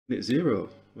Minute 0.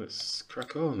 Let's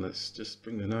crack on. Let's just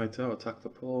bring the knight out, attack the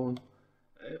pawn.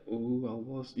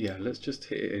 Yeah, let's just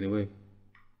hit it anyway.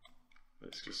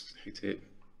 Let's just hit it.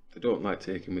 They don't like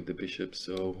taking with the bishop,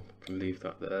 so I can leave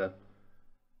that there.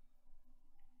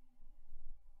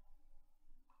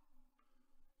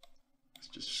 Let's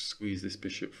just squeeze this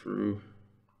bishop through.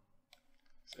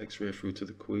 Let's X-ray through to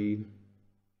the queen.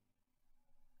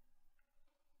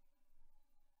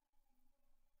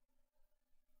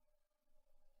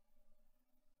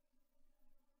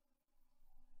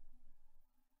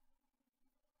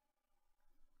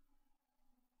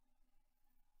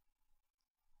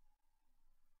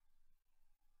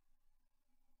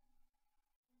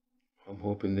 I'm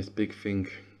hoping this big thing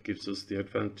gives us the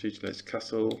advantage. Let's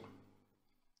castle.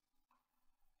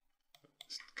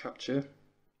 Let's capture.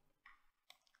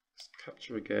 Let's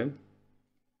capture again.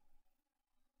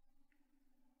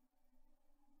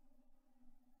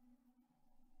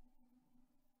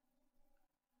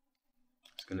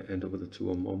 It's going to end up with a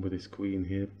 2-on-1 with this queen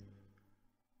here.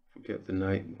 If we get the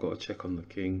knight, we've got to check on the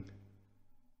king.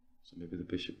 So maybe the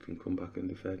bishop can come back and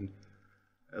defend.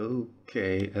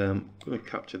 Okay, I'm going to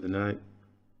capture the knight.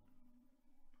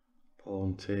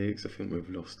 Pawn takes. I think we've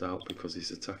lost out because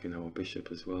he's attacking our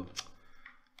bishop as well.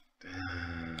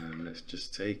 Damn, let's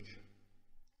just take.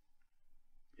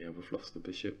 Yeah, we've lost the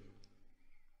bishop.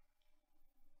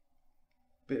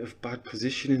 Bit of bad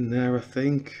positioning there, I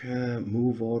think.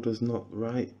 Move order's not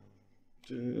right.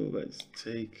 Let's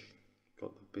take.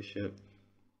 Got the bishop.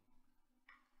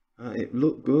 It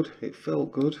looked good, it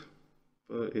felt good,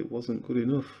 but it wasn't good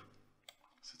enough.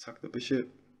 Let's attack the bishop.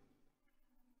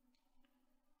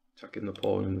 Attacking the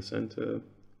pawn in the centre.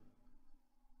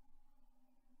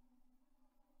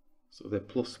 So they're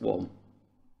 +1.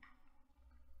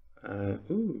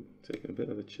 Ooh, taking a bit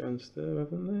of a chance there,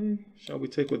 haven't they? Shall we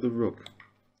take with the rook?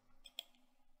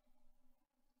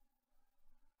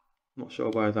 Not sure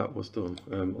why that was done.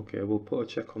 Okay, we'll put a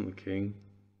check on the king.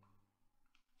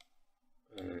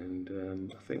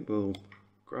 And I think we'll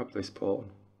grab this pawn.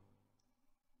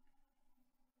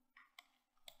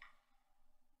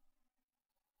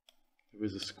 There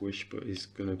is a squish, but he's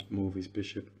going to move his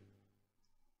bishop.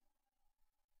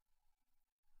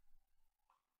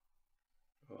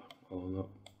 Oh no.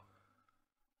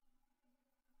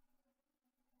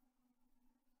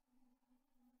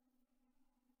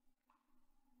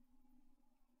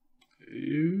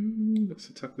 Let's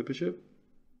attack the bishop.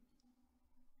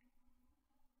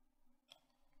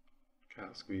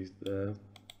 Can't squeeze there.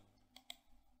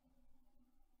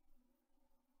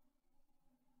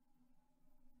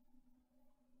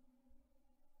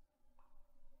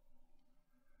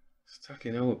 It's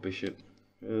attacking our bishop.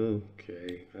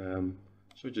 Okay.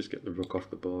 Should we just get the rook off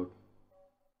the board?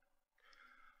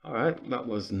 Alright, that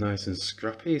was nice and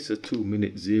scrappy. It's a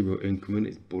 2-minute 0 increment.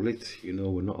 It's bullet. You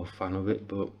know, we're not a fan of it,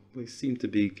 but we seem to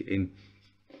be getting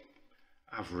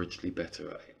averagely better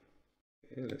at it.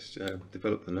 Okay, let's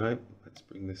develop the knight. Let's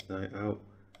bring this knight out.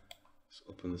 It's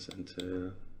up in the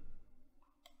centre.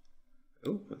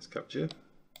 Oh, let's capture.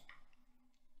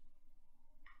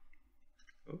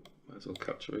 Oh, might as well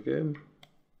capture again.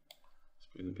 Let's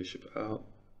bring the bishop out.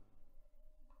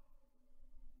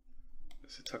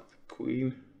 Let's attack the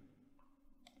queen.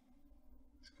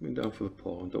 It's coming down for the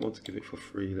pawn. Don't want to give it for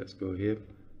free. Let's go here.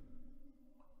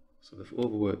 So they've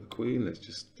overworked the queen. Let's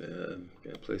just get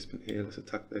a placement here. Let's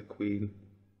attack their queen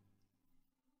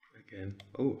again.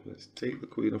 Oh, let's take the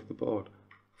queen off the board.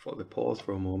 I thought they paused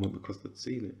for a moment because they'd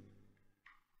seen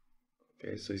it.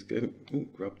 Okay, so he's going to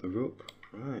grab the rook.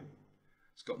 Right.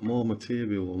 It's got more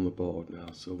material on the board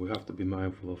now, so we have to be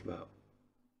mindful of that.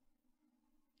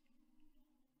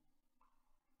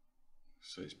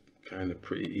 So it's kind of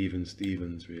pretty even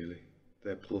Stevens, really.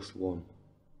 They're +1.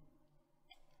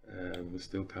 We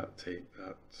still can't take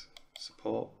that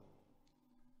support.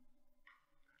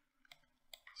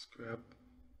 Let's grab.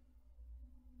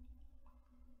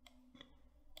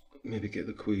 Maybe get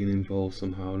the queen involved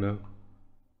somehow now.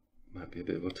 Might be a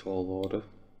bit of a tall order.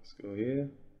 Let's go here.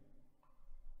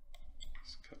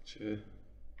 Let's capture.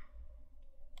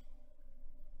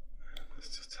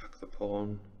 Let's attack the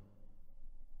pawn.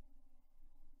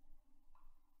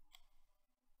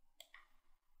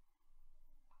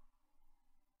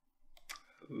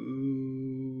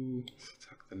 Ooh, let's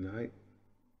attack the knight.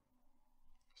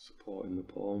 Supporting the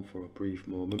pawn for a brief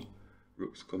moment.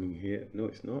 Rook's coming here. No,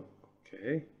 it's not.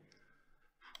 Okay.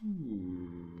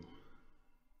 Ooh.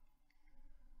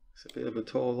 It's a bit of a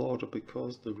tall order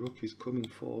because the rook is coming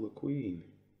for the queen.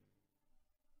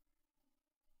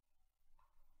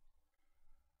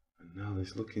 And now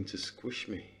he's looking to squish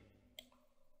me.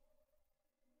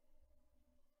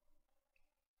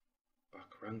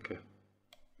 Back ranker.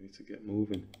 We need to get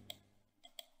moving.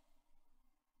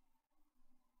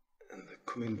 And they're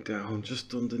coming down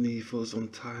just underneath us on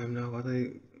time now, are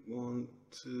they? 1,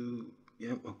 2,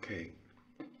 yep, okay.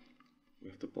 We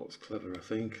have to box clever, I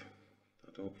think.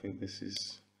 I don't think this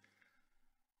is...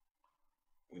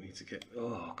 We need to get...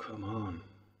 Oh, come on.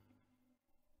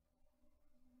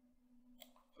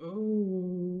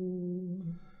 Oh.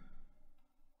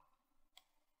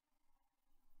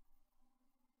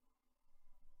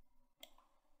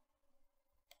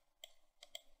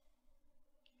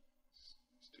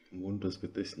 It's doing wonders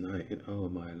with this knight. Oh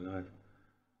my life.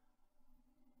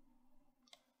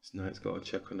 This knight's got a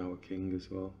check on our king as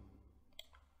well.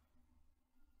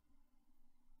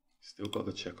 Still got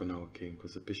the check on our king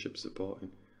because the bishop's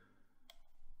supporting.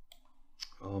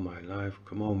 Oh my life.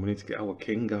 Come on, we need to get our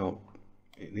king out.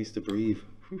 It needs to breathe.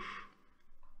 Whew.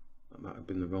 That might have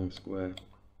been the wrong square.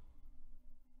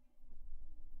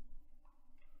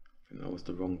 I think that was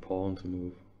the wrong pawn to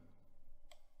move.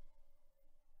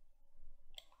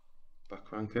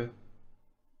 Back ranker.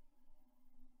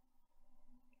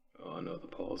 Oh no, the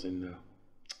pawn's in there.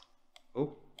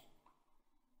 Oh.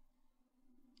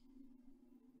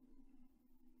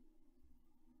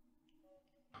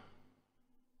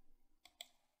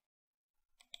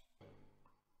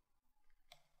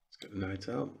 Get the knight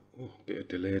out. Oh, bit of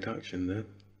delayed action there.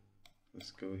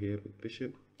 Let's go here with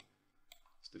bishop.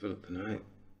 Let's develop the knight.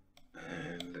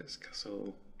 And let's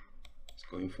castle. It's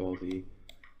going for the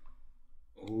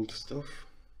old stuff.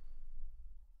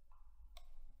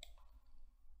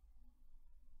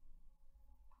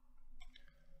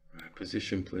 Right,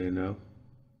 position play now.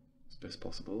 As best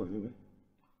possible anyway.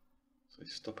 So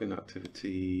stopping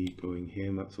activity going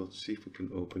here. Let's see if we can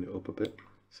open it up a bit.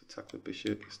 Let's attack the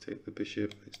bishop, let's take the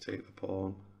bishop, let's take the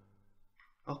pawn.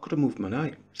 I could have moved my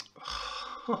knight.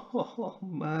 Oh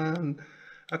man,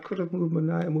 I could have moved my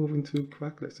knight. I'm moving too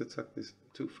quick. Let's attack this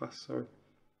too fast, sorry.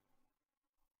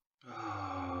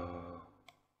 Ah,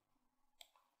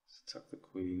 let's attack the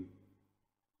queen.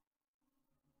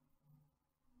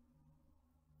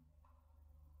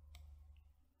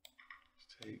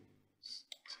 Let's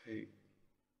take.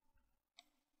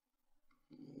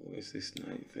 What is this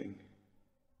knight thing?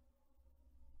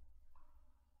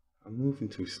 I'm moving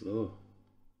too slow.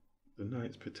 The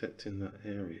knight's protecting that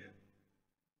area.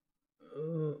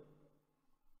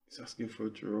 It's asking for a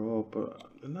draw, but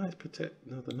the knight's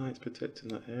the knight's protecting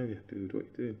that area, dude. What are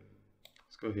you doing?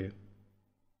 Let's go here.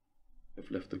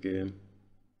 They've left the game.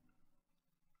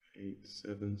 8,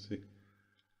 7, 6.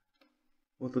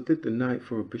 Well, they did the knight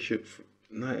for a bishop,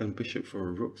 knight and bishop for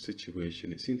a rook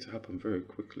situation. It seemed to happen very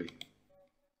quickly.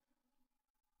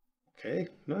 Okay,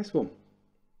 nice one.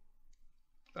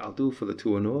 That'll do for the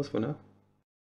 2-0s for now.